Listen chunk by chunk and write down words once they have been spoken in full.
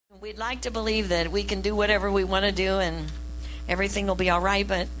We'd like to believe that we can do whatever we want to do and everything will be all right,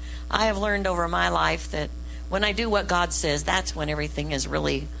 but I have learned over my life that when I do what God says, that's when everything is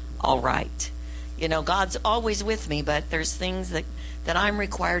really all right. You know, God's always with me, but there's things that I'm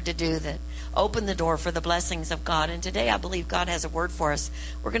required to do that open the door for the blessings of God. And today I believe God has a word for us.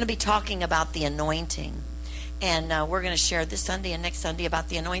 We're going to be talking about the anointing. And we're going to share this Sunday and next Sunday about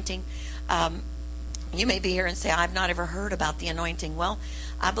the anointing. You may be here and say, I've not ever heard about the anointing. Well,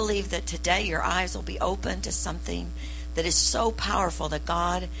 I believe that today your eyes will be open to something that is so powerful that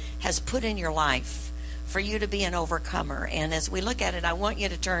God has put in your life for you to be an overcomer. And as we look at it, I want you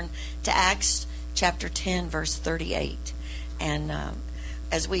to turn to Acts chapter 10, verse 38. And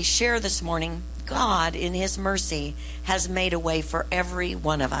as we share this morning, God, in His mercy, has made a way for every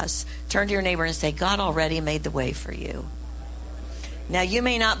one of us. Turn to your neighbor and say, God already made the way for you. Now, you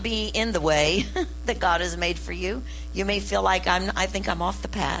may not be in the way that God has made for you. You may feel like I think I'm off the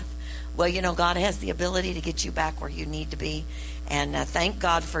path. Well, you know, God has the ability to get you back where you need to be. And thank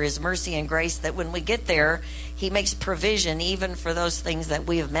God for His mercy and grace that when we get there, He makes provision even for those things that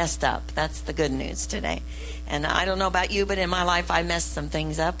we have messed up. That's the good news today. And I don't know about you, but in my life, I messed some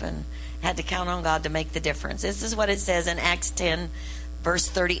things up and had to count on God to make the difference. This is what it says in Acts 10, verse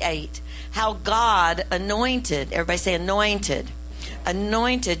 38. How God anointed, everybody say anointed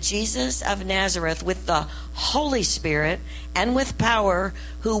Jesus of Nazareth with the Holy Spirit and with power,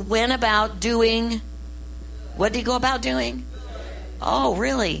 who went about doing, what did He go about doing? Oh,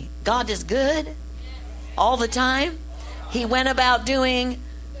 really? God is good all the time? He went about doing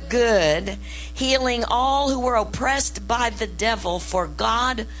good, healing all who were oppressed by the devil, for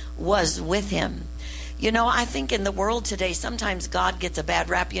God was with Him. You know, I think in the world today, sometimes God gets a bad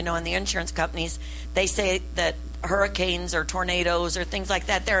rap. You know, in the insurance companies, they say that hurricanes or tornadoes or things like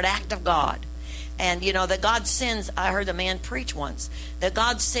that, they're an act of God. And, you know, that God sends, I heard a man preach once, that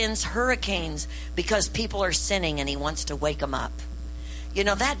God sends hurricanes because people are sinning and He wants to wake them up. You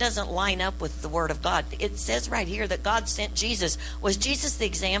know, that doesn't line up with the Word of God. It says right here that God sent Jesus. Was Jesus the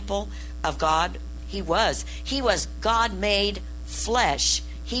example of God? He was. He was God made flesh.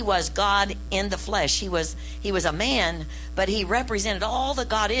 He was God in the flesh. He was a man, but He represented all that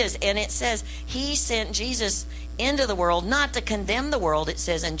God is. And it says He sent Jesus into the world, not to condemn the world, it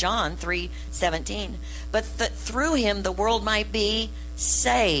says in John 3:17, but that through Him the world might be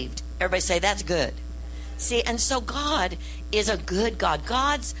saved. Everybody say, that's good. See, and so God is a good God.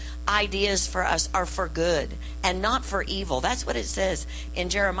 God's ideas for us are for good and not for evil. That's what it says in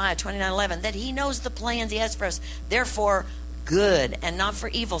Jeremiah 29:11, that He knows the plans He has for us. Therefore, good and not for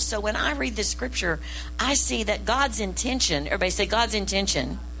evil. So when I read this scripture, I see that God's intention, everybody say God's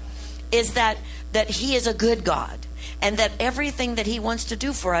intention, is that He is a good God and that everything that He wants to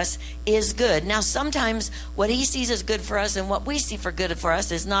do for us is good. Now, sometimes what He sees as good for us and what we see for good for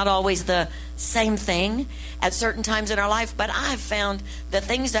us is not always the same thing at certain times in our life, but I've found the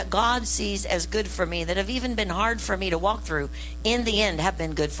things that God sees as good for me that have even been hard for me to walk through, in the end have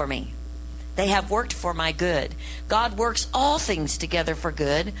been good for me. They have worked for my good. God works all things together for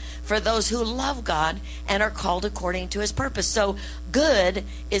good for those who love God and are called according to His purpose. So good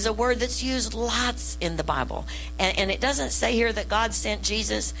is a word that's used lots in the Bible. And it doesn't say here that God sent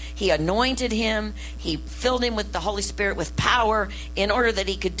Jesus. He anointed Him. He filled Him with the Holy Spirit with power in order that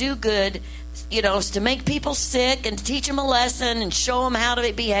He could do good, you know, to make people sick and to teach them a lesson and show them how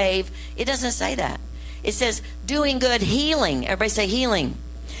to behave. It doesn't say that. It says doing good, healing. Everybody say healing.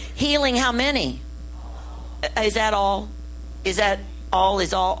 Healing how many? Is that all? Is that all?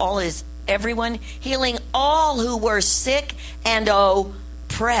 Is all is everyone? Healing all who were sick and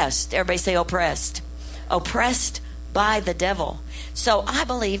oppressed. Everybody say oppressed. Oppressed by the devil. So I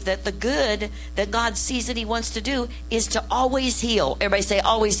believe that the good that God sees that He wants to do is to always heal. Everybody say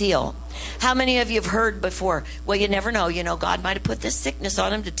always heal. How many of you have heard before, well, you never know, you know, God might have put this sickness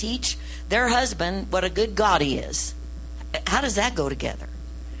on them to teach their husband what a good God He is. How does that go together?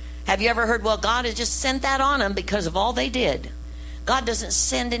 Have you ever heard, well, God has just sent that on them because of all they did? God doesn't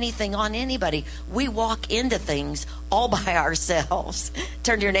send anything on anybody. We walk into things all by ourselves.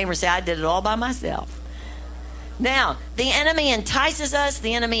 Turn to your neighbor and say, I did it all by myself. Now, the enemy entices us,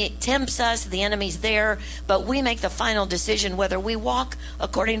 the enemy tempts us, the enemy's there, but we make the final decision whether we walk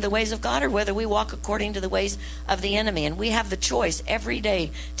according to the ways of God or whether we walk according to the ways of the enemy. And we have the choice every day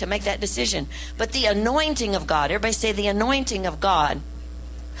to make that decision. But the anointing of God, everybody say the anointing of God,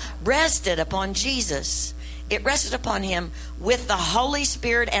 rested upon Jesus it rested upon him with the Holy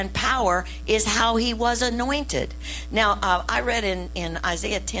Spirit and power is how he was anointed. Now, I read in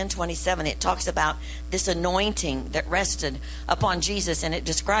Isaiah 10:27, it talks about this anointing that rested upon Jesus, and it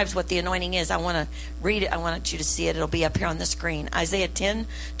describes what the anointing is. I want to read it. I want you to see it. It'll be up here on the screen. Isaiah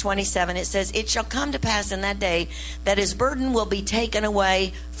 10:27, it says, "It shall come to pass in that day that his burden will be taken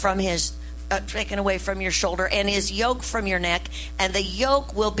away from your shoulder, and his yoke from your neck, and the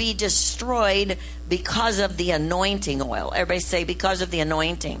yoke will be destroyed because of the anointing oil." Everybody say, because of the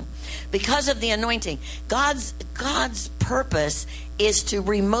anointing. Because of the anointing. God's purpose is to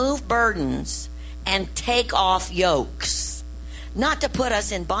remove burdens and take off yokes. Not to put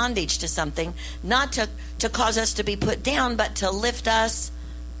us in bondage to something, not to cause us to be put down, but to lift us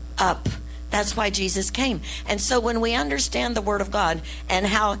up. That's why Jesus came. And so when we understand the Word of God and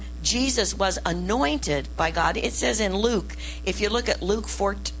how Jesus was anointed by God, it says in Luke, if you look at Luke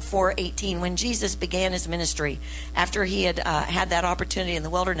 4:18, when Jesus began his ministry, after he had had that opportunity in the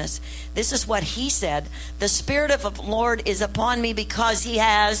wilderness, this is what he said: "The Spirit of the Lord is upon me because he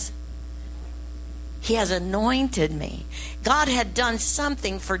has anointed me." God had done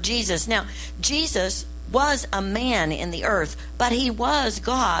something for Jesus. Now, Jesus was a man in the earth, but he was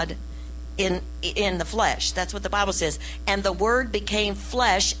God in the flesh. That's what the Bible says. "And the Word became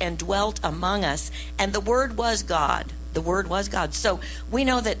flesh and dwelt among us. And the Word was God." The Word was God. So we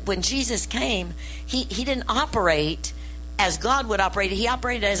know that when Jesus came, he didn't operate as God would operate. He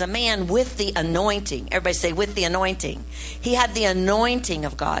operated as a man with the anointing. Everybody say, with the anointing. He had the anointing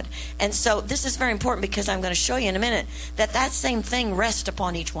of God. And so this is very important, because I'm going to show you in a minute that same thing rests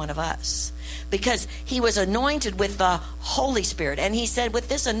upon each one of us. Because he was anointed with the Holy Spirit. And he said, with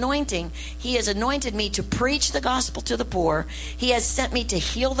this anointing, he has anointed me to preach the gospel to the poor. He has sent me to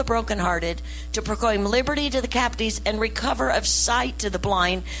heal the brokenhearted, to proclaim liberty to the captives, and recover of sight to the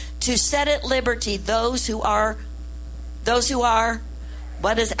blind, to set at liberty those who are,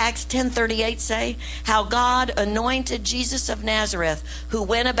 what does Acts 10:38 say? How God anointed Jesus of Nazareth, who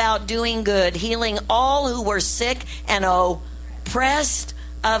went about doing good, healing all who were sick and oppressed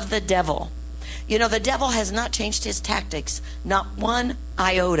of the devil. You know, the devil has not changed his tactics, not one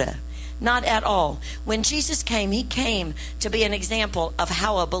iota, not at all. When Jesus came, he came to be an example of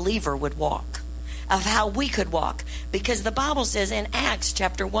how a believer would walk, of how we could walk. Because the Bible says in Acts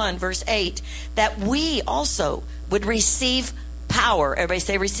chapter 1, verse 8, that we also would receive power. Everybody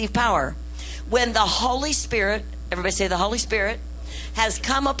say, receive power. When the Holy Spirit, everybody say, the Holy Spirit has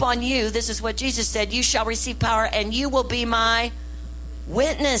come upon you. This is what Jesus said: "You shall receive power, and you will be my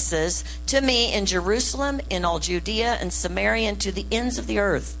witnesses to me in Jerusalem, in all Judea and Samaria, and to the ends of the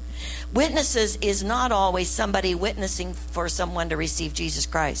earth." Witnesses is not always somebody witnessing for someone to receive Jesus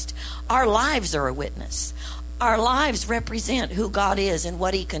Christ. Our lives are a witness. Our lives represent who God is and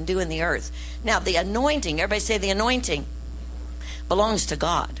what he can do in the earth. Now, the anointing, everybody say, the anointing belongs to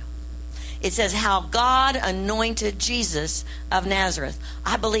God. It says how God anointed Jesus of Nazareth.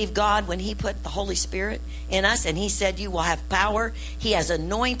 I believe God, when he put the Holy Spirit in us and he said, "You will have power," he has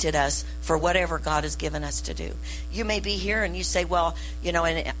anointed us for whatever God has given us to do. You may be here and you say, "Well,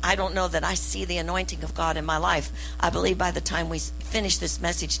 and I don't know that I see the anointing of God in my life." I believe by the time we finish this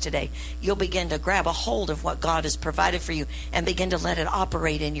message today, you'll begin to grab a hold of what God has provided for you and begin to let it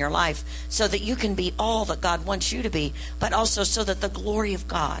operate in your life, so that you can be all that God wants you to be, but also so that the glory of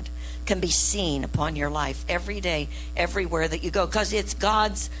God can be seen upon your life every day, everywhere that you go, because it's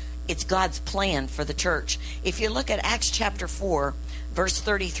God's plan for the church. If you look at Acts chapter 4, verse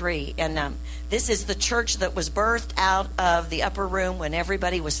 33, and this is the church that was birthed out of the upper room when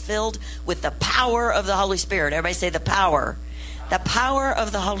everybody was filled with the power of the Holy Spirit. Everybody say, the power. The power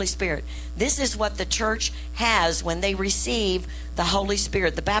of the Holy Spirit. This is what the church has when they receive the Holy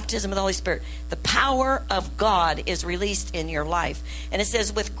Spirit, the baptism of the Holy Spirit. The power of God is released in your life. And it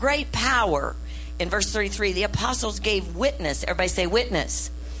says, with great power, in verse 33, the apostles gave witness. Everybody say,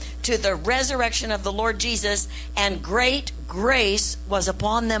 witness. To the resurrection of the Lord Jesus, and great grace was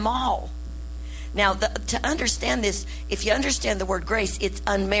upon them all. Now, to understand this, if you understand the word grace, it's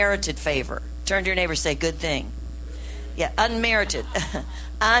unmerited favor. Turn to your neighbor and say, good thing. Yeah, unmerited.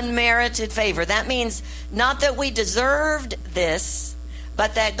 Unmerited favor. That means not that we deserved this,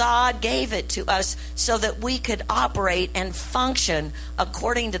 but that God gave it to us so that we could operate and function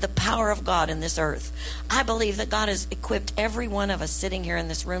according to the power of God in this earth. I believe that God has equipped every one of us sitting here in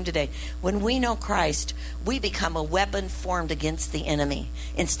this room today. When we know Christ, we become a weapon formed against the enemy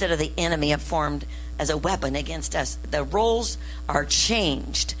instead of the enemy formed as a weapon against us. The roles are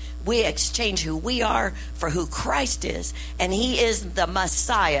changed. We exchange who we are for who Christ is, and he is the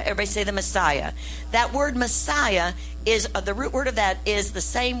Messiah. Everybody say the Messiah. That word Messiah is, the root word of that is the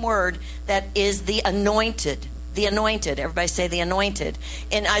same word that is the anointed. The anointed. Everybody say the anointed.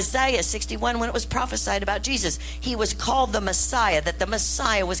 In Isaiah 61, when it was prophesied about Jesus, he was called the Messiah, that the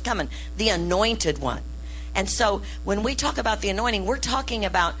Messiah was coming, the anointed one. And so when we talk about the anointing, we're talking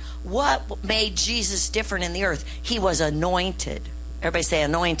about what made Jesus different in the earth. He was anointed. Everybody say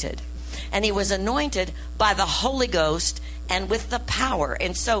anointed. And he was anointed by the Holy Ghost and with the power.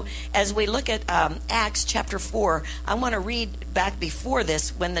 And so as we look at Acts chapter 4, I want to read back before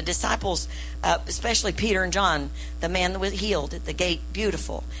this when the disciples, especially Peter and John, the man that was healed at the gate,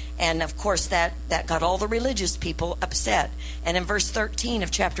 beautiful. And of course that got all the religious people upset. And in verse 13 of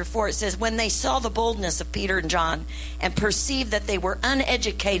chapter 4, it says, when they saw the boldness of Peter and John and perceived that they were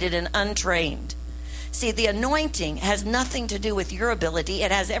uneducated and untrained. See, the anointing has nothing to do with your ability.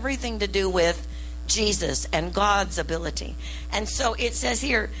 It has everything to do with Jesus and God's ability. And so it says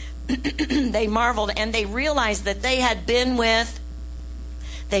here, they marveled and they realized that they had been with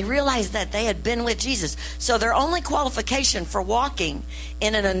Jesus. So their only qualification for walking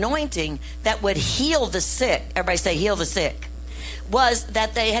in an anointing that would heal the sick, everybody say heal the sick, was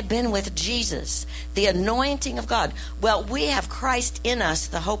that they had been with Jesus, the anointing of God. Well, we have Christ in us,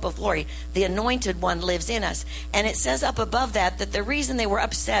 the hope of glory. The anointed one lives in us. And it says up above that the reason they were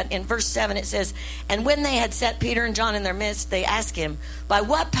upset, in verse 7 it says, and when they had set Peter and John in their midst, they asked him, by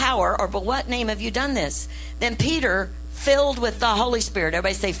what power or by what name have you done this? Then Peter, filled with the Holy Spirit.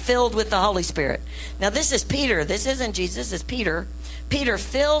 Everybody say filled with the Holy Spirit. Now this is Peter. This isn't Jesus. It's Peter. Peter,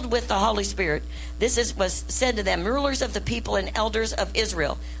 filled with the Holy Spirit. This was said to them, rulers of the people and elders of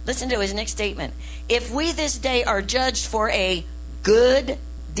Israel. Listen to his next statement. If we this day are judged for a good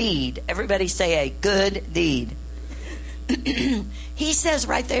deed. Everybody say a good deed. He says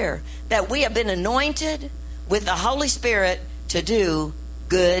right there that we have been anointed with the Holy Spirit to do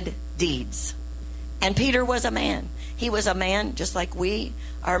good deeds. And Peter was a man. He was a man just like we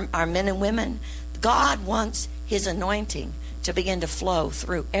are men and women. God wants his anointing to begin to flow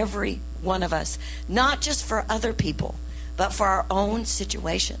through every one of us, not just for other people, but for our own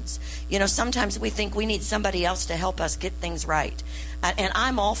situations. You know, sometimes we think we need somebody else to help us get things right. And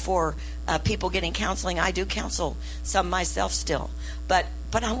I'm all for people getting counseling. I do counsel some myself still. But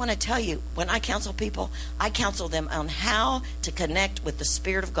I want to tell you, when I counsel people, I counsel them on how to connect with the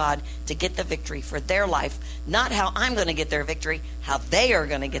Spirit of God to get the victory for their life. Not how I'm going to get their victory, how they are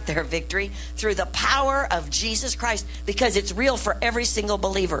going to get their victory through the power of Jesus Christ, because it's real for every single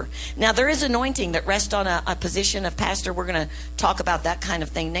believer. Now, there is anointing that rests on a position of pastor. We're going to talk about that kind of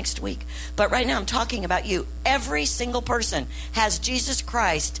thing next week. But right now, I'm talking about you. Every single person has Jesus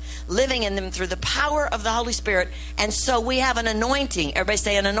Christ living in them through the power of the Holy Spirit. And so we have an anointing. Everybody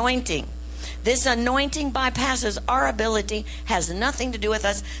say an anointing. This anointing bypasses our ability, has nothing to do with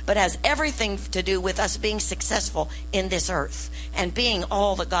us, but has everything to do with us being successful in this earth and being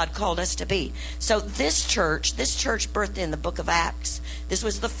all that God called us to be. So this church birthed in the book of Acts. This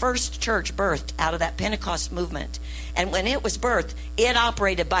was the first church birthed out of that Pentecost movement. And when it was birthed, it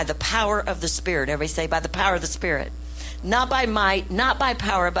operated by the power of the Spirit. Everybody say by the power of the Spirit. Not by might, not by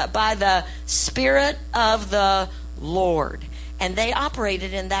power, but by the Spirit of the Lord. And they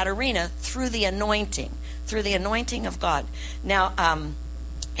operated in that arena through the anointing of God. Now,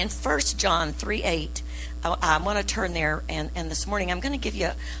 in 1 John 3:8, I want to turn there, and this morning I'm going to give you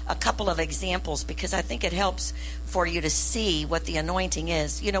a couple of examples because I think it helps for you to see what the anointing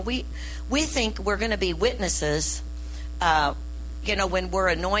is. You know, we think we're going to be witnesses, when we're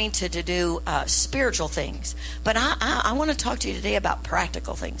anointed to do spiritual things. But I want to talk to you today about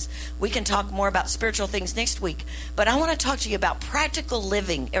practical things. We can talk more about spiritual things next week. But I want to talk to you about practical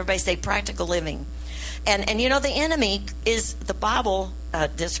living. Everybody say practical living. And you know, the enemy is, the Bible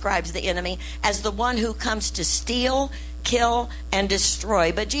describes the enemy as the one who comes to steal, kill, and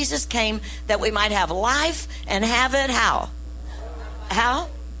destroy. But Jesus came that we might have life and have it how? How?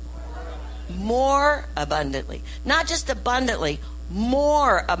 More abundantly. Not just abundantly,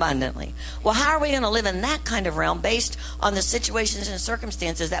 more abundantly. Well, how are we going to live in that kind of realm based on the situations and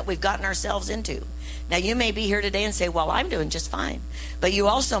circumstances that we've gotten ourselves into? Now, you may be here today and say, well, I'm doing just fine. But you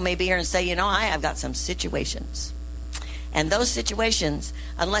also may be here and say, I have got some situations. And those situations,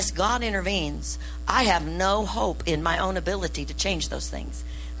 unless God intervenes, I have no hope in my own ability to change those things.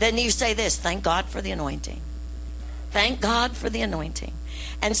 Then you say this, thank God for the anointing. Thank God for the anointing.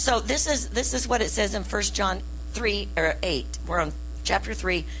 And so this is what it says in 1 John 3 or 8. We're on chapter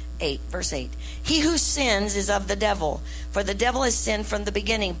 3 8, verse 8. He who sins is of the devil, for the devil has sinned from the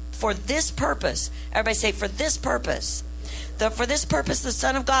beginning. For this purpose, everybody say, for this purpose. For this purpose the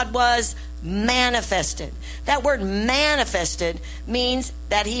Son of God was manifested. That word manifested means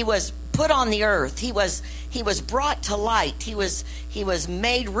that he was put on the earth. He was brought to light. He was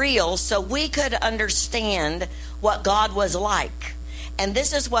made real so we could understand what God was like. And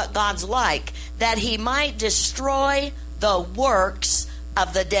this is what God's like, that he might destroy the works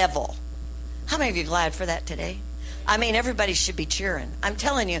of the devil. How many of you are glad for that today? I mean, everybody should be cheering. I'm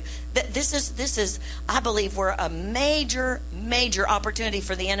telling you, that this is, I believe, where a major opportunity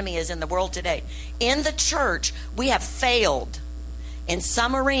for the enemy is in the world today. In the church, we have failed in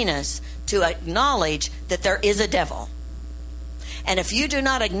some arenas to acknowledge that there is a devil. And if you do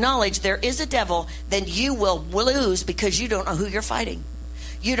not acknowledge there is a devil, then you will lose because you don't know who you're fighting.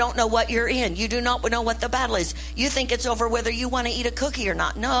 You don't know what you're in. You do not know what the battle is. You think it's over whether you want to eat a cookie or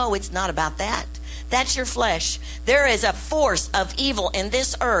not. No, it's not about that. That's your flesh. There is a force of evil in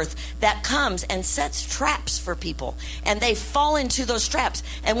this earth that comes and sets traps for people. And they fall into those traps.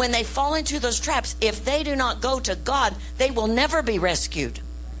 And when they fall into those traps, if they do not go to God, they will never be rescued.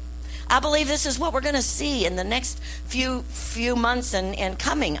 I believe this is what we're going to see in the next few months and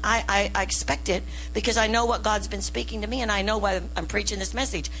coming. I expect it because I know what God's been speaking to me, and I know why I'm preaching this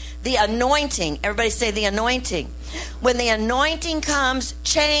message. The anointing. Everybody say the anointing. When the anointing comes,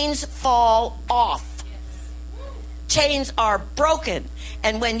 chains fall off. Chains are broken.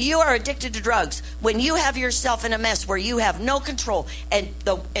 And when you are addicted to drugs, when you have yourself in a mess where you have no control and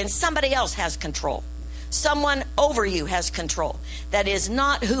somebody else has control, someone over you has control. That is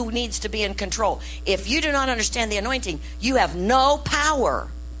not who needs to be in control. If you do not understand the anointing, you have no power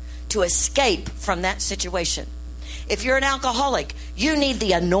to escape from that situation. If you're an alcoholic, you need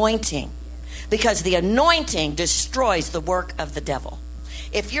the anointing because the anointing destroys the work of the devil.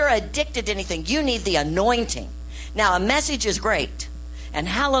 If you're addicted to anything, you need the anointing. Now, a message is great, and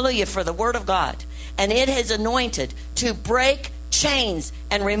hallelujah for the word of God, and it is anointed to break chains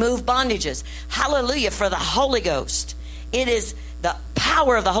and remove bondages. Hallelujah for the Holy Ghost. It is the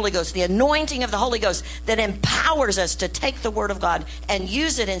power of the Holy Ghost, the anointing of the Holy Ghost that empowers us to take the word of God and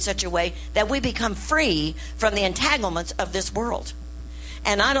use it in such a way that we become free from the entanglements of this world.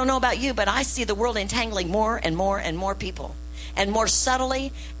 And I don't know about you, but I see the world entangling more and more and more people, and more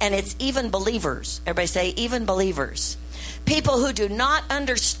subtly, and it's even believers. Everybody say even believers. People who do not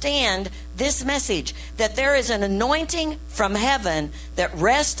understand this message, that there is an anointing from heaven that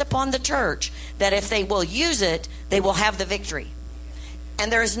rests upon the church, that if they will use it, they will have the victory.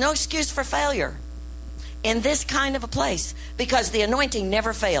 And there is no excuse for failure in this kind of a place because the anointing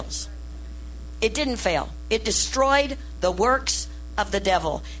never fails. It didn't fail. It destroyed the works of the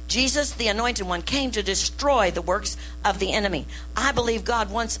devil. Jesus, the anointed one, came to destroy the works of the enemy. I believe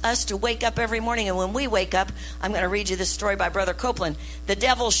God wants us to wake up every morning, and when we wake up, I'm going to read you this story by Brother Copeland. The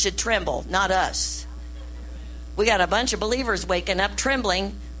devil should tremble, not us. We got a bunch of believers waking up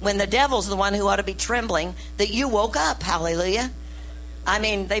trembling when the devil's the one who ought to be trembling that you woke up. Hallelujah. I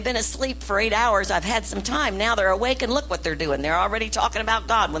mean, they've been asleep for 8 hours. I've had some time. Now they're awake, and look what they're doing. They're already talking about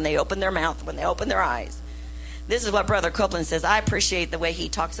God when they open their mouth, when they open their eyes. This is what Brother Copeland says. I appreciate the way he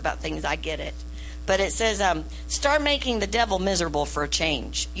talks about things. I get it. But it says, start making the devil miserable for a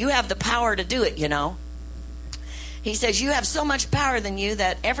change. You have the power to do it, you know. He says, you have so much power than you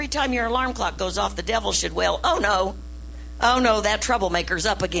that every time your alarm clock goes off, the devil should wail, oh no, that troublemaker's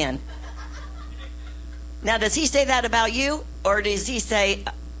up again. Now, does he say that about you? Or does he say,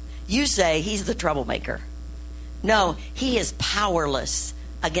 you say he's the troublemaker? No, he is powerless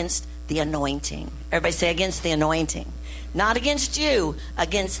against the anointing. Everybody say against the anointing. Not against you,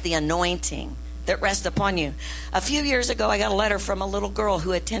 against the anointing that rests upon you. A few years ago, I got a letter from a little girl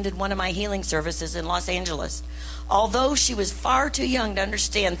who attended one of my healing services in Los Angeles. Although she was far too young to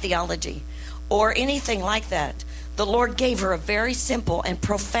understand theology or anything like that, the Lord gave her a very simple and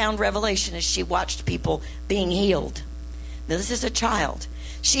profound revelation as she watched people being healed. Now, this is a child.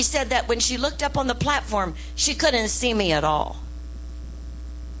 She said that when she looked up on the platform, she couldn't see me at all.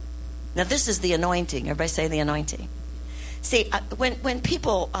 Now, this is the anointing. Everybody say the anointing. See, when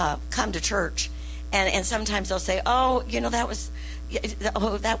people come to church, and sometimes they'll say, oh, you know, that was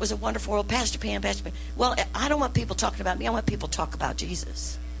a wonderful word, Pastor Pam, Pastor Pam. Well, I don't want people talking about me. I want people to talk about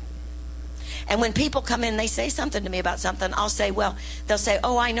Jesus. And when people come in, they say something to me about something, I'll say, well, they'll say,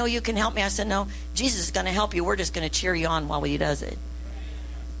 oh, I know you can help me. I said, no, Jesus is going to help you. We're just going to cheer you on while he does it.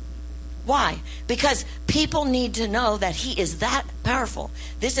 Why? Because people need to know that he is that powerful.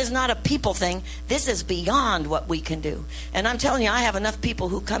 This is not a people thing. This is beyond what we can do. And I'm telling you, I have enough people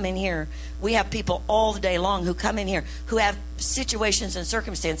who come in here. We have people all the day long who come in here who have situations and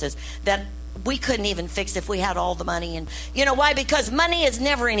circumstances that we couldn't even fix if we had all the money. And you know why? Because money is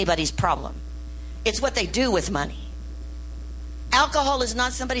never anybody's problem. It's what they do with money. Alcohol is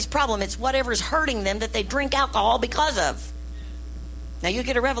not somebody's problem. It's whatever's hurting them that they drink alcohol because of. Now, you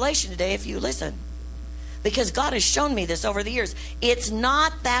get a revelation today if you listen. Because God has shown me this over the years. It's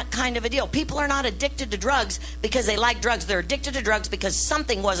not that kind of a deal. People are not addicted to drugs because they like drugs. They're addicted to drugs because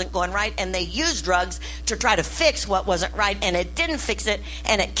something wasn't going right, and they use drugs to try to fix what wasn't right, and it didn't fix it,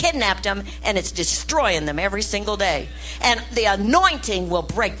 and it kidnapped them, and it's destroying them every single day. And the anointing will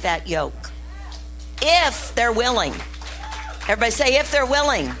break that yoke. If they're willing. Everybody say, if they're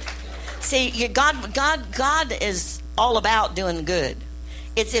willing. See, God is all about doing good.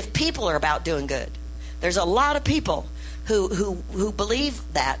 It's if people are about doing good. There's a lot of people who believe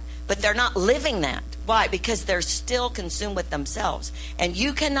that, but they're not living that. Why? Because they're still consumed with themselves. And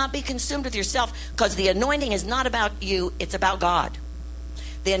you cannot be consumed with yourself, because the anointing is not about you, it's about God.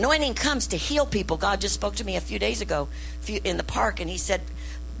 The anointing comes to heal people. God just spoke to me a few days ago in the park, and he said,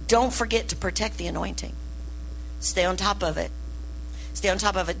 don't forget to protect the anointing. Stay on top of it. Stay on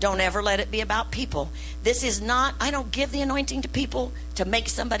top of it. Don't ever let it be about people. This is not, I don't give the anointing to people to make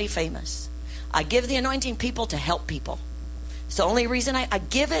somebody famous. I give the anointing people to help people. It's the only reason I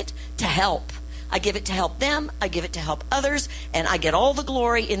give it to help. I give it to help them. I give it to help others. And I get all the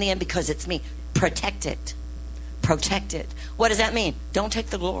glory in the end because it's me. Protect it. Protect it. What does that mean? Don't take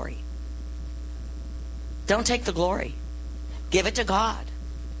the glory. Don't take the glory. Give it to God.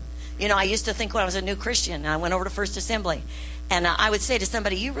 You know, I used to think when I was a new Christian, and I went over to First Assembly, and I would say to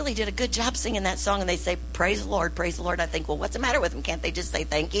somebody, you really did a good job singing that song. And they'd say, praise the Lord, praise the Lord. I think, well, what's the matter with them? Can't they just say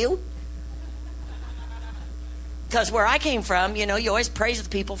thank you? Because where I came from, you know, you always praise the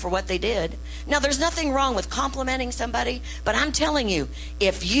people for what they did. Now, there's nothing wrong with complimenting somebody, but I'm telling you,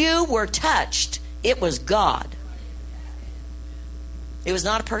 if you were touched, it was God. It was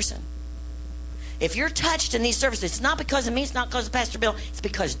not a person. If you're touched in these services, it's not because of me, it's not because of Pastor Bill, it's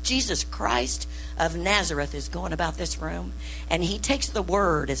because Jesus Christ of Nazareth is going about this room, and he takes the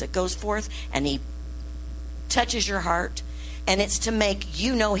word as it goes forth, and he touches your heart, and it's to make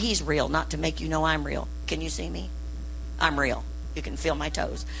you know he's real, not to make you know I'm real. Can you see me? I'm real. You can feel my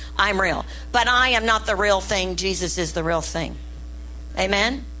toes. I'm real. But I am not the real thing. Jesus is the real thing.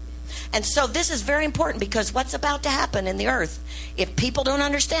 Amen? And so this is very important, because what's about to happen in the earth, if people don't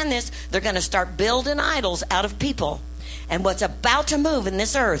understand this, they're going to start building idols out of people. And what's about to move in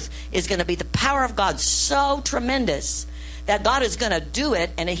this earth is going to be the power of God so tremendous that God is going to do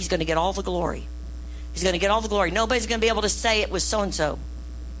it, and he's going to get all the glory. He's going to get all the glory. Nobody's going to be able to say it was so-and-so.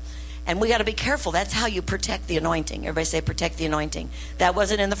 And we got to be careful. That's how you protect the anointing. Everybody say protect the anointing. That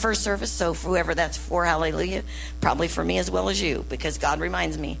wasn't in the first service, so for whoever that's for, hallelujah. Probably for me as well as you, because God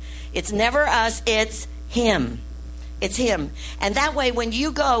reminds me. It's never us, it's him. It's him. And that way, when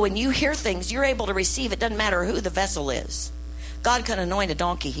you go and you hear things, you're able to receive. It doesn't matter who the vessel is. God can anoint a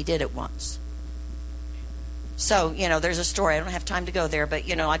donkey. He did it once. So, you know, there's a story. I don't have time to go there, but,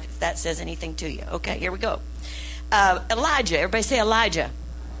 you know, if that says anything to you. Okay, here we go. Elijah. Everybody say Elijah.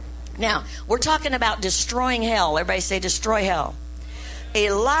 Now, we're talking about destroying hell. Everybody say destroy hell.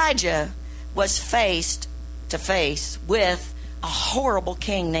 Elijah was face to face with a horrible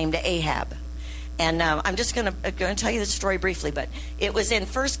king named Ahab. And I'm just going to tell you the story briefly, but it was in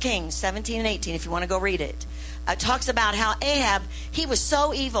 1 Kings 17 and 18, if you want to go read it. It talks about how Ahab, he was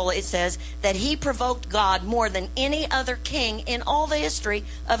so evil, it says, that he provoked God more than any other king in all the history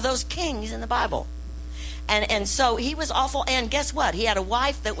of those kings in the Bible. And so he was awful. And guess what? He had a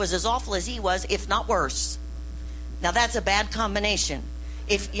wife that was as awful as he was, if not worse. Now, that's a bad combination.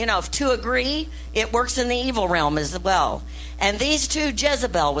 If two agree, it works in the evil realm as well. And these two,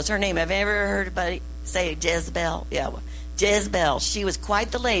 Jezebel was her name. Have you ever heard anybody say Jezebel? Yeah, Jezebel. She was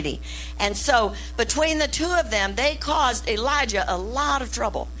quite the lady. And so between the two of them, they caused Elijah a lot of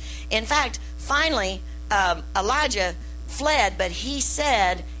trouble. In fact, finally, Elijah fled, but he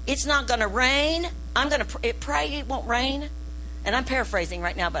said, it's not going to rain. I'm going to pray it won't rain. And I'm paraphrasing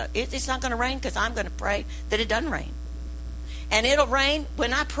right now, but it's not going to rain because I'm going to pray that it doesn't rain. And it'll rain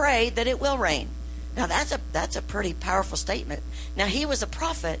when I pray that it will rain. Now, that's a pretty powerful statement. Now, he was a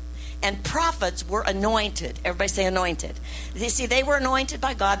prophet, and prophets were anointed. Everybody say anointed. You see, they were anointed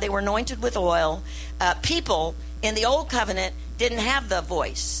by God. They were anointed with oil. People in the old covenant didn't have the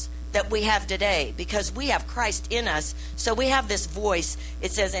voice. that we have today, because we have Christ in us. So we have this voice.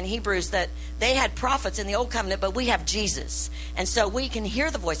 It says in Hebrews that they had prophets in the old covenant, but we have Jesus. And so we can hear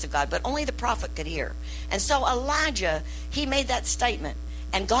the voice of God, but only the prophet could hear. And so Elijah, he made that statement,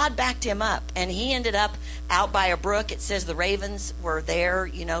 and God backed him up, and he ended up out by a brook. It says the ravens were there,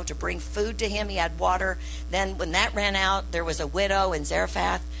 to bring food to him. He had water. Then when that ran out, there was a widow in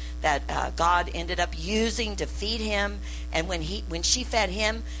Zarephath that God ended up using to feed him. And when she fed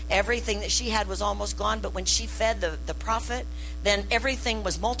him, everything that she had was almost gone. But when she fed the prophet, then everything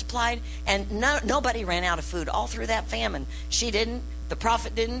was multiplied, and nobody ran out of food all through that famine. She didn't, the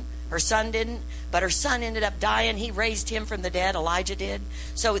prophet didn't, her son didn't, but her son ended up dying. He raised him from the dead. Elijah did.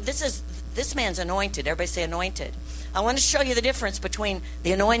 So this man's anointed. Everybody say anointed. I want to show you the difference between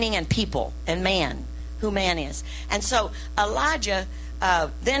the anointing and people and man, who man is. And so Elijah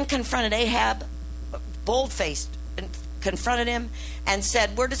then confronted Ahab, bold-faced, and confronted him and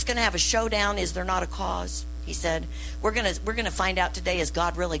said, we're just going to have a showdown. Is there not a cause? He said, we're going to find out today, is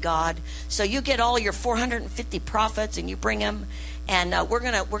God really God? So you get all your 450 prophets and you bring them, and we're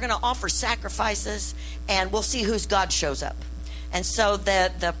going to offer sacrifices, and we'll see whose God shows up. And so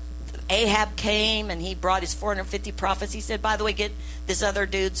the Ahab came, and he brought his 450 prophets. He said, by the way, get this other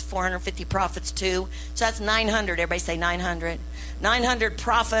dude's 450 prophets too. So that's 900. Everybody say 900. 900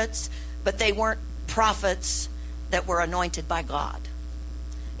 prophets, but they weren't prophets that were anointed by God.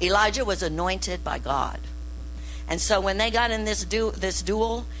 Elijah was anointed by God. And so when they got in this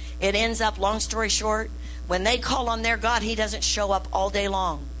duel, it ends up, long story short, when they call on their God, he doesn't show up all day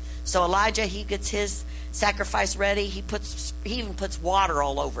long. So Elijah, he gets his sacrifice ready. He even puts water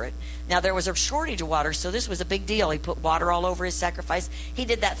all over it. Now there was a shortage of water, so this was a big deal. He put water all over his sacrifice. He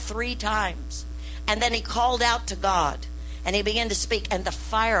did that 3 times. And then he called out to God, and he began to speak, and the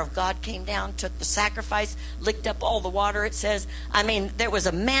fire of God came down, took the sacrifice, licked up all the water. It says, there was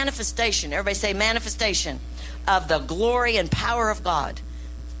a manifestation. Everybody say manifestation of the glory and power of God.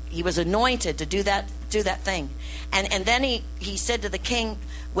 He was anointed to do that thing. And then he said to the king,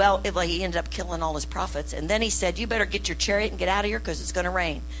 well, he ended up killing all his prophets. And then he said, you better get your chariot and get out of here, because it's going to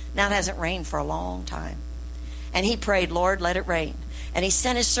rain. Now it hasn't rained for a long time. And he prayed, Lord, let it rain. And he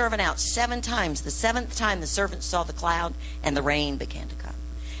sent his servant out 7 times. The 7th time the servant saw the cloud, and the rain began to come.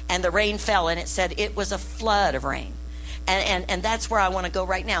 And the rain fell, and it said it was a flood of rain. And that's where I want to go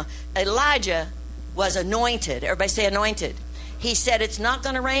right now. Elijah was anointed. Everybody say anointed. He said it's not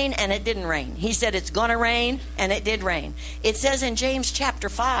going to rain, and it didn't rain. He said it's going to rain, and it did rain. It says in James chapter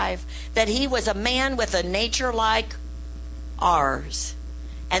 5 that he was a man with a nature like ours.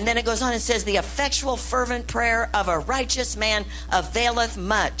 And then it goes on and says, the effectual fervent prayer of a righteous man availeth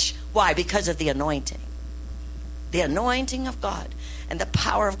much. Why? Because of the anointing. The anointing of God and the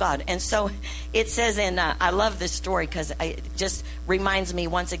power of God. And so it says I love this story, because it just reminds me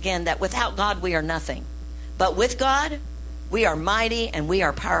once again that without God we are nothing. But with God we are mighty and we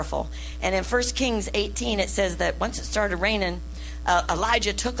are powerful. And in 1 Kings 18 it says that once it started raining,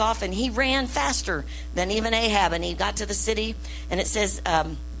 Elijah took off, and he ran faster than even Ahab, and he got to the city. And it says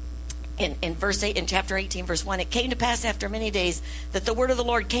in verse 8, in chapter 18, verse 1, it came to pass after many days that the word of the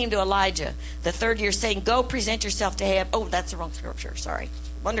Lord came to Elijah the 3rd year, saying, go present yourself to Ahab. Oh, that's the wrong scripture, sorry.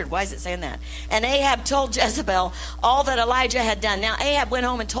 Wondered, why is it saying that? And Ahab told Jezebel all that Elijah had done. Now Ahab went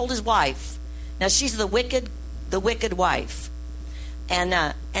home and told his wife. Now she's the wicked wife. And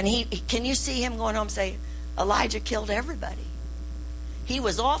he can you see him going home and say, Elijah killed everybody. He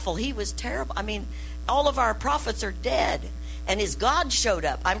was awful. He was terrible. All of our prophets are dead. And his God showed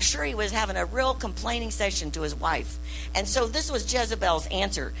up. I'm sure he was having a real complaining session to his wife. And so this was Jezebel's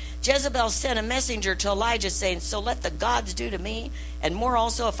answer. Jezebel sent a messenger to Elijah saying, so let the gods do to me, and more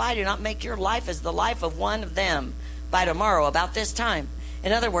also, if I do not make your life as the life of one of them by tomorrow about this time.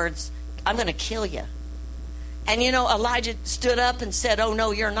 In other words, I'm going to kill you. And Elijah stood up and said, oh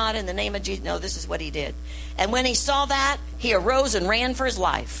no, you're not, in the name of Jesus. No, this is what he did. And when he saw that, he arose and ran for his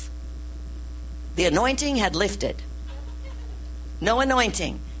life. The anointing had lifted. No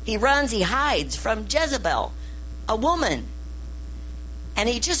anointing. He runs, he hides from Jezebel, a woman. And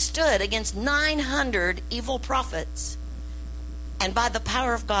he just stood against 900 evil prophets. And by the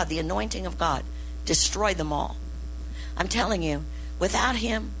power of God, the anointing of God, destroyed them all. I'm telling you, without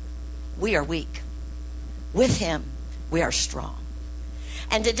him, we are weak. With him, we are strong.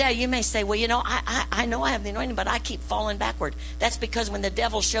 And today you may say, well, I know I have the anointing, but I keep falling backward. That's because when the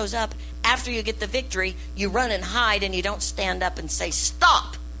devil shows up, after you get the victory, you run and hide, and you don't stand up and say,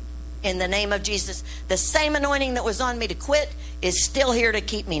 stop, in the name of Jesus. The same anointing that was on me to quit is still here to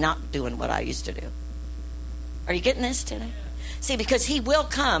keep me not doing what I used to do. Are you getting this today? See, because he will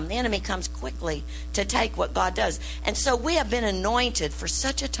come. The enemy comes quickly to take what God does. And so we have been anointed for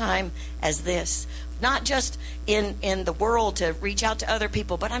such a time as this. Not just in the world to reach out to other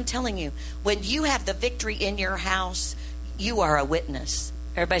people, but I'm telling you, when you have the victory in your house, you are a witness.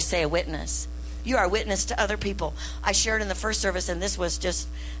 Everybody say a witness. You are a witness to other people. I shared in the first service, and this was just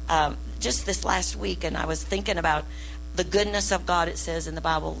this last week, and I was thinking about the goodness of God. It says in the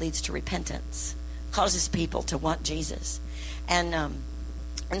Bible leads to repentance, causes people to want Jesus, and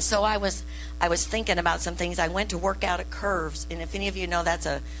so I was thinking about some things. I went to work out at Curves, and if any of you know,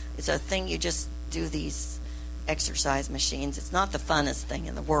 it's a thing you just do, these exercise machines. It's not the funnest thing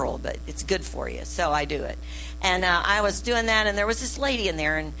in the world, but it's good for you, so I do it. And I was doing that, and there was this lady in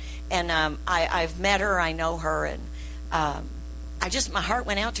there, and I've met her, I know her, and my heart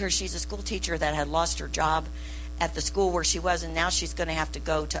went out to her. She's a school teacher that had lost her job at the school where she was, and now she's going to have to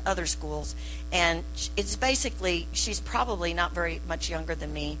go to other schools. And it's basically, she's probably not very much younger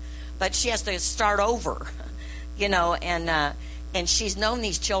than me, but she has to start over, and she's known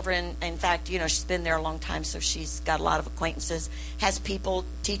these children. In fact, she's been there a long time, so she's got a lot of acquaintances, has people,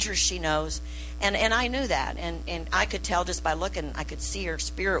 teachers she knows. And I knew that. And I could tell just by looking, I could see her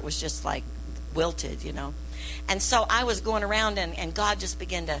spirit was just like wilted, And so I was going around, and God just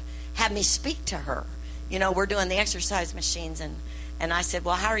began to have me speak to her. We're doing the exercise machines. And I said,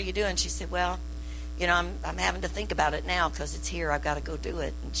 well, how are you doing? She said, well, I'm having to think about it now because it's here. I've got to go do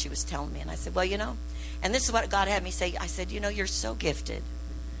it. And she was telling me. And I said, well, and this is what God had me say. I said, you're so gifted,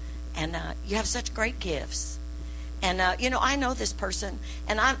 and you have such great gifts. And, I know this person,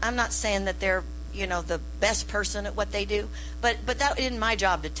 and I'm not saying that they're, the best person at what they do, but that isn't my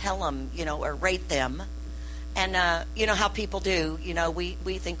job to tell them, or rate them. And, how people do, we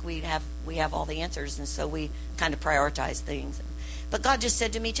think we have all the answers, and so we kind of prioritize things. But God just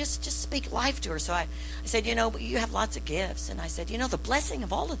said to me, just speak life to her. So I said, you have lots of gifts. And I said, the blessing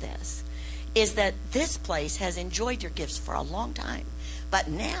of all of this is that this place has enjoyed your gifts for a long time. But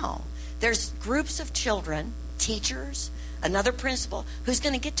now there's groups of children, teachers, another principal, who's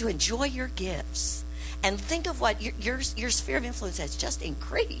going to get to enjoy your gifts. And think of what your sphere of influence has just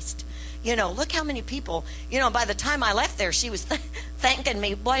increased. Look how many people, by the time I left there, she was thanking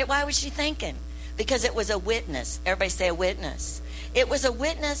me. Why was she thanking? Because it was a witness. Everybody say a witness. It was a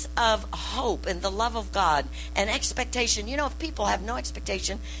witness of hope and the love of God and expectation. If people have no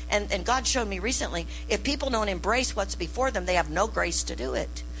expectation, and God showed me recently, if people don't embrace what's before them, they have no grace to do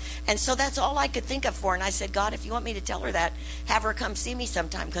it. And so that's all I could think of for her. And I said, God, if you want me to tell her that, have her come see me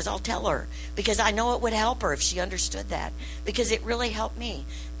sometime, because I'll tell her. Because I know it would help her if she understood that. Because it really helped me.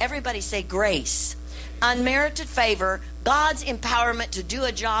 Everybody say grace. Unmerited favor, God's empowerment to do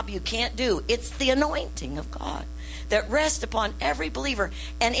a job you can't do. It's the anointing of God that rests upon every believer.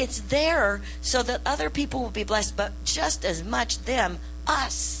 And it's there so that other people will be blessed, but just as much them,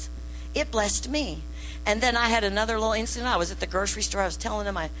 us. It blessed me. And then I had another little incident. I was at the grocery store. I was telling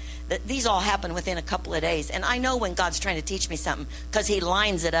them that these all happened within a couple of days. And I know when God's trying to teach me something because he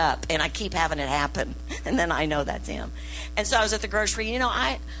lines it up, and I keep having it happen. And then I know that's him. And so I was at the grocery.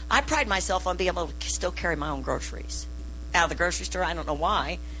 I pride myself on being able to still carry my own groceries out of the grocery store. I don't know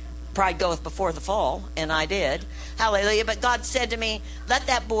why. Pride goeth before the fall, and I did. Hallelujah. But God said to me, let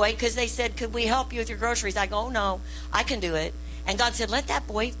that boy, because they said, could we help you with your groceries? I go, oh, no, I can do it. And God said, let that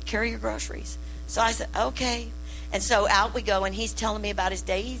boy carry your groceries. So I said, okay. And so out we go, and he's telling me about his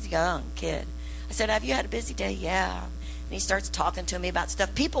day. He's a young kid. I said, have you had a busy day? Yeah. And he starts talking to me about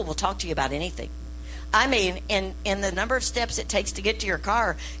stuff. People will talk to you about anything. I mean, in the number of steps it takes to get to your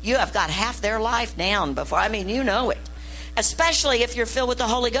car, you have got half their life down before. I mean, you know it. Especially if you're filled with the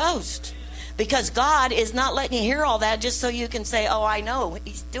Holy Ghost. Because God is not letting you hear all that just so you can say, oh, I know.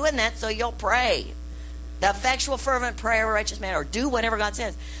 He's doing that so you'll pray. The effectual, fervent prayer of a righteous man, or do whatever God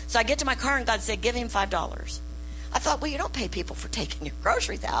says. So I get to my car, and God said, give him $5. I thought, well, you don't pay people for taking your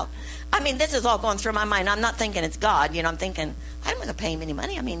groceries out. I mean, this is all going through my mind. I'm not thinking it's God. I'm thinking, I'm not going to pay him any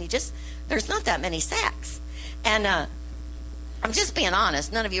money. I mean, there's not that many sacks. And I'm just being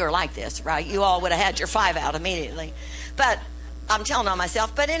honest. None of you are like this, right? You all would have had your 5 out immediately. But I'm telling on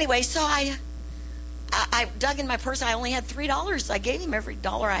myself. But anyway, so I dug in my purse. I only had $3. I gave him every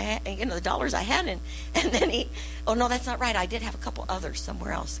dollar I had, the dollars I had. And then oh, no, that's not right. I did have a couple others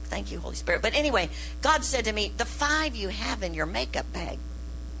somewhere else. Thank you, Holy Spirit. But anyway, God said to me, the 5 you have in your makeup bag,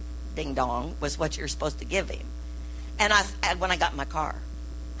 ding dong, was what you're supposed to give him. And when I got in my car,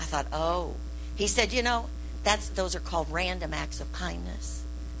 I thought, oh. He said, those are called random acts of kindness.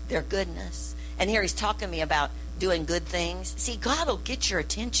 They're goodness. And here he's talking to me about doing good things. See, God will get your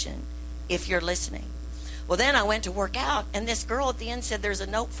attention if you're listening. Well, then I went to work out, and this girl at the end said, there's a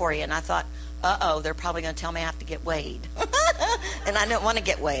note for you. And I thought, uh-oh, they're probably going to tell me I have to get weighed. and I didn't want to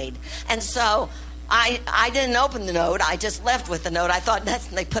get weighed. And so I didn't open the note. I just left with the note. I thought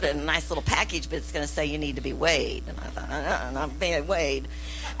they put it in a nice little package, but it's going to say you need to be weighed. And I thought, I'm being weighed.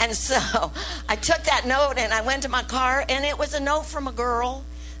 And so I took that note and I went to my car, and it was a note from a girl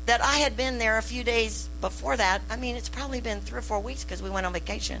that I had been there a few days before that. I mean, it's probably been 3 or 4 weeks because we went on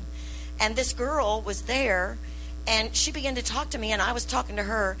vacation. And this girl was there, and she began to talk to me, and I was talking to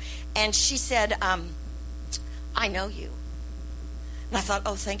her, and she said, I know you. And I thought,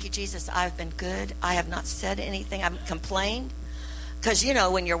 oh, thank you, Jesus. I've been good. I have not said anything. I haven't complained. Because, you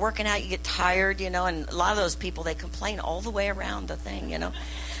know, when you're working out, you get tired, you know, and a lot of those people, they complain all the way around the thing, you know.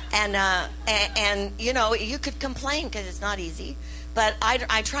 And you know, you could complain because it's not easy. But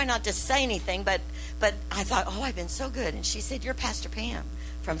I try not to say anything, but I thought, oh, I've been so good. And she said, you're Pastor Pam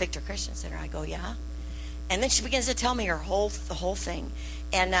from Victor Christian Center. I go, yeah. And then she begins to tell me the whole thing.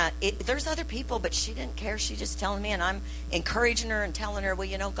 And there's other people, but she didn't care. She just telling me, and I'm encouraging her and telling her, well,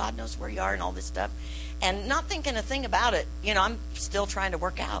 you know, God knows where you are and all this stuff. And not thinking a thing about it. You know, I'm still trying to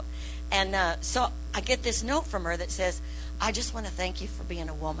work out. And so I get this note from her that says, I just want to thank you for being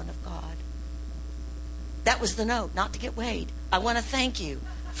a woman of God. That was the note, not to get weighed. I want to thank you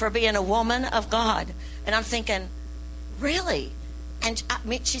for being a woman of God. And I'm thinking, really? And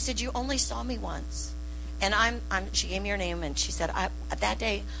she said, you only saw me once. And she gave me her name, and she said, that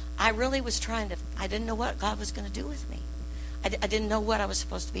day, I really was I didn't know what God was going to do with me. I didn't know what I was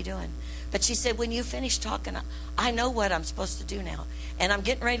supposed to be doing. But she said, when you finish talking, I know what I'm supposed to do now. And I'm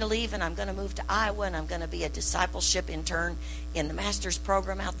getting ready to leave, and I'm going to move to Iowa, and I'm going to be a discipleship intern in the master's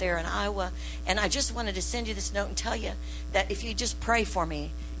program out there in Iowa. And I just wanted to send you this note and tell you that if you just pray for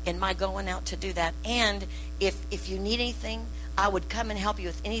me in my going out to do that. And if you need anything, I would come and help you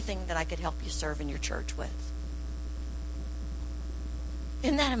with anything that I could help you serve in your church with.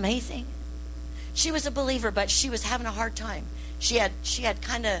 Isn't that amazing? She was a believer, but she was having a hard time. She had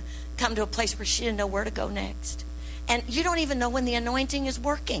kind of come to a place where she didn't know where to go next. And you don't even know when the anointing is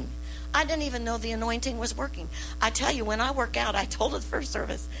working. I didn't even know the anointing was working. I tell you, when I work out, I told the first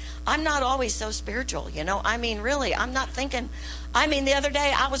service, I'm not always so spiritual, you know. I mean, really, I'm not thinking. I mean, the other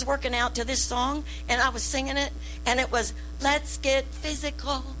day, I was working out to this song, and I was singing it, and it was, let's get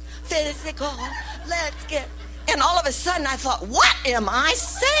physical, let's get... And all of a sudden, I thought, what am I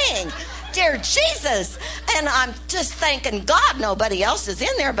saying? Dear Jesus. And I'm just thanking God nobody else is in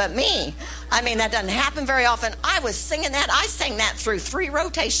there but me. I mean, that doesn't happen very often. I was singing that. I sang that through 3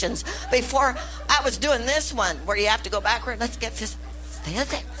 rotations before I was doing this one where you have to go backward. Let's get physical.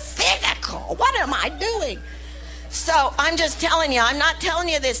 What am I doing? So I'm just telling you, I'm not telling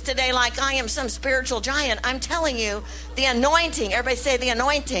you this today like I am some spiritual giant. I'm telling you the anointing. Everybody say the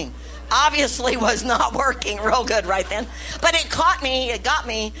anointing. Obviously was not working real good right then. But it got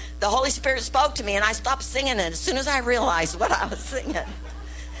me. The Holy Spirit spoke to me, and I stopped singing it as soon as I realized what I was singing.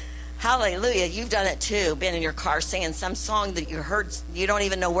 Hallelujah. You've done it too. Been in your car singing some song that you heard, you don't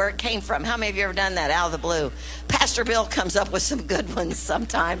even know where it came from. How many of you ever done that out of the blue? Pastor Bill comes up with some good ones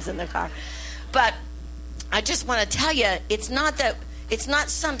sometimes in the car. But I just want to tell you, it's not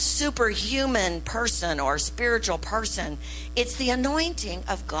some superhuman person or spiritual person. It's the anointing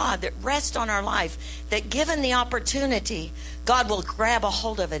of God that rests on our life, that given the opportunity, God will grab a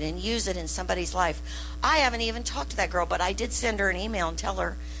hold of it and use it in somebody's life. I haven't even talked to that girl, but I did send her an email and tell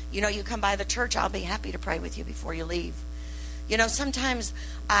her, you know, you come by the church, I'll be happy to pray with you before you leave. You know, sometimes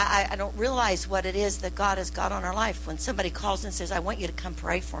I don't realize what it is that God has got on our life. When somebody calls and says, I want you to come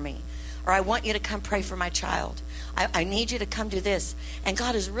pray for me, or I want you to come pray for my child. I need you to come do this. And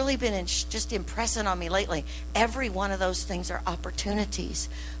God has really been just impressing on me lately. Every one of those things are opportunities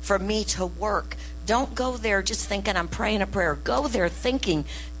for me to work. Don't go there just thinking I'm praying a prayer. Go there thinking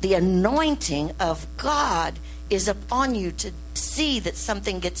the anointing of God is upon you to see that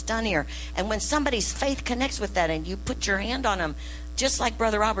something gets done here. And when somebody's faith connects with that and you put your hand on them, just like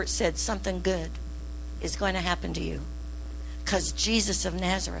Brother Robert said, something good is going to happen to you. Because Jesus of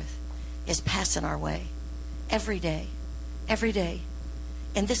Nazareth is passing our way every day,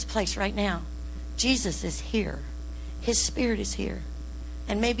 in this place right now. Jesus is here. His Spirit is here.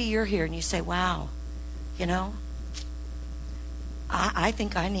 And maybe you're here and you say, wow, you know, I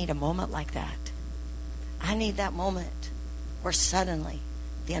think I need a moment like that. I need that moment where suddenly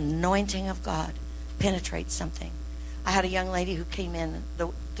the anointing of God penetrates something. I had a young lady who came in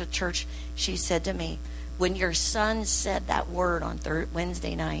the church. She said to me, when your son said that word on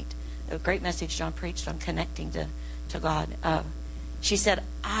Wednesday night, a great message John preached on connecting to God. She said,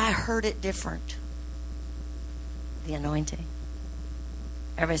 I heard it different. The anointing.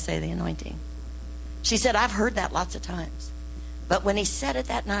 Everybody say the anointing. She said, I've heard that lots of times. But when he said it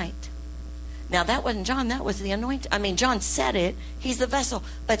that night, Now, that wasn't John. That was the anointing. I mean, John said it. He's the vessel.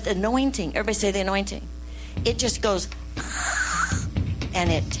 But the anointing, everybody say the anointing. It just goes, and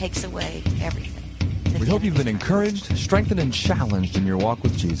it takes away everything. We hope you've been encouraged, strengthened, and challenged in your walk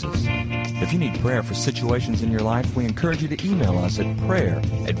with Jesus. If you need prayer for situations in your life, we encourage you to email us at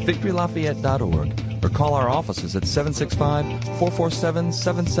prayer@victorylafayette.org or call our offices at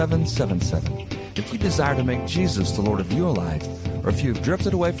 765-447-7777. If you desire to make Jesus the Lord of your life, or if you have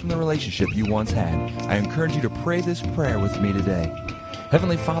drifted away from the relationship you once had, I encourage you to pray this prayer with me today.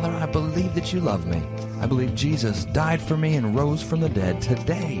 Heavenly Father, I believe that you love me. I believe Jesus died for me and rose from the dead.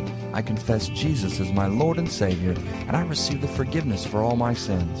 Today, I confess Jesus as my Lord and Savior, and I receive the forgiveness for all my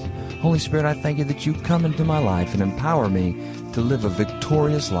sins. Holy Spirit, I thank you that you come into my life and empower me to live a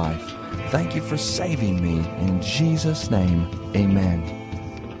victorious life. Thank you for saving me. In Jesus' name, amen.